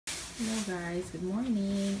Hello guys, good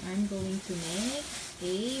morning. I'm going to make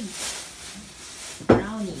a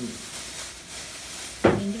brownie.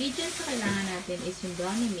 Ang ingredients na kailangan natin is yung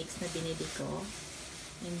brownie mix na binili ko.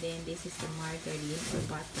 And then this is the margarine or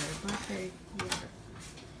butter. Butter here.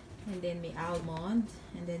 And then may almond.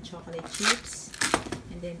 And then chocolate chips.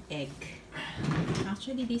 And then egg.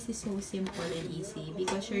 Actually, this is so simple and easy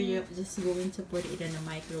because you're just going to put it in a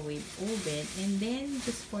microwave oven and then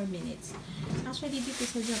just 4 minutes. Actually, dito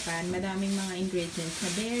sa Japan, madaming mga ingredients na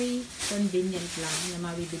very convenient lang na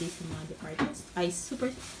mabibili sa mga departments,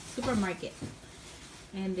 supermarket.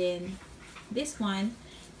 And then, this one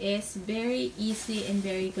is very easy and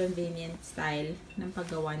very convenient style ng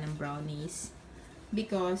paggawa ng brownies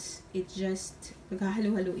because it just,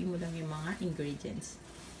 paghahalu-haluin mo lang yung mga ingredients.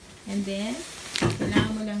 And then,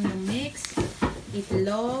 kailangan mo lang ng mix,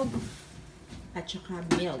 itlog, at saka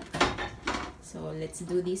milk. So, let's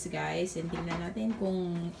do this guys. And tingnan natin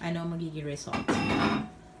kung ano magiging result.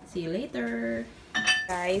 See you later!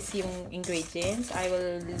 Guys, yung ingredients, I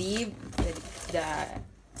will leave the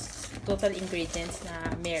total ingredients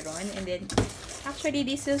na meron. And then, actually,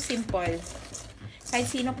 this is simple. Kahit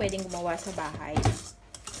sino pwedeng gumawa sa bahay.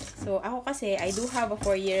 So, ako kasi, I do have a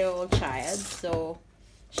 4-year-old child. So,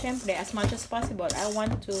 syempre, as much as possible, I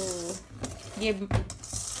want to give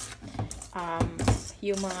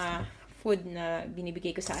yung mga food na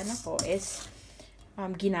binibigay ko sa anak ko is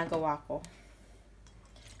ginagawa ko.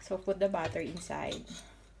 So, put the butter inside.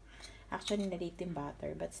 Actually, nalit yung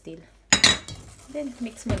butter, but still. Then,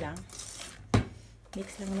 mix mo lang.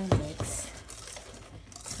 Mix lang ng mix.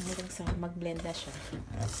 Hanggang sa mag-blend na siya.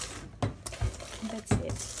 That's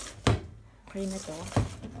it. Okay na to.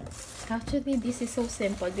 Actually, this is so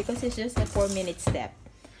simple because it's just a 4-minute step.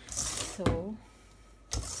 So,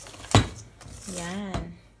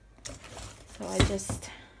 yan. So, I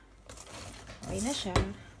just, okay na siya.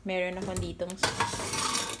 Meron ako ditong,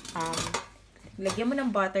 lagyan mo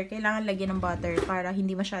ng butter. Kailangan lagyan ng butter para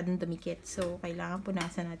hindi masyadong dumikit. So, kailangan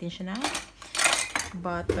punasan natin siya ng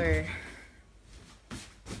butter.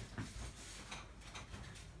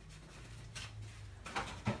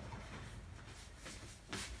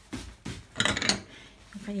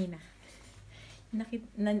 Kanina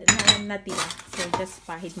natira, so just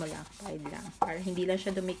pahid mo lang, pahid lang para hindi lang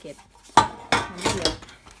siya dumikit. Mamaya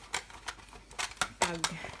pag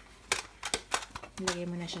ilagay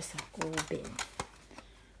mo na siya sa oven,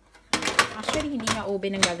 actually hindi nga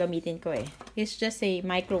oven ang gagamitin ko it's just a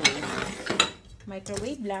microwave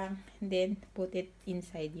lang, and then put it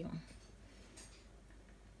inside yung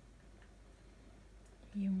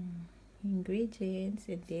ingredients,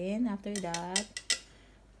 and then after that,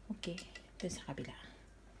 okay, dun sa kabila.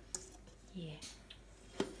 Yeah.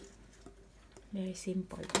 Very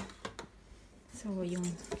simple. So, yung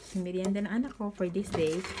merienda ng anak ko for this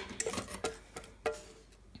day,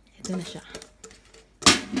 ito na siya.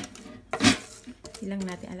 Hindi lang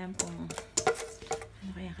natin alam kung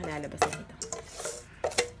ano kaya kalalabasan ito.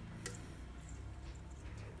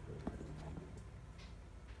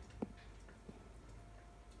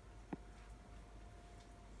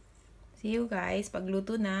 See you guys.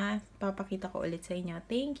 Pagluto na, papakita ko ulit sa inyo.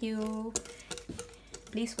 Thank you.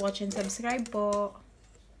 Please watch and subscribe po.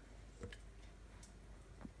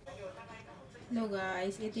 Hello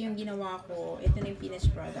guys. Ito yung ginawa ko. Ito na yung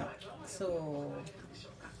finished product. So,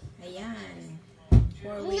 ayan.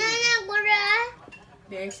 4 ways.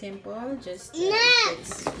 Very simple. Just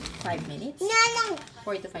takes 5 minutes.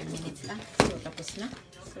 4 to 5 minutes lang. So, tapos na.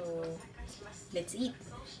 So, let's eat.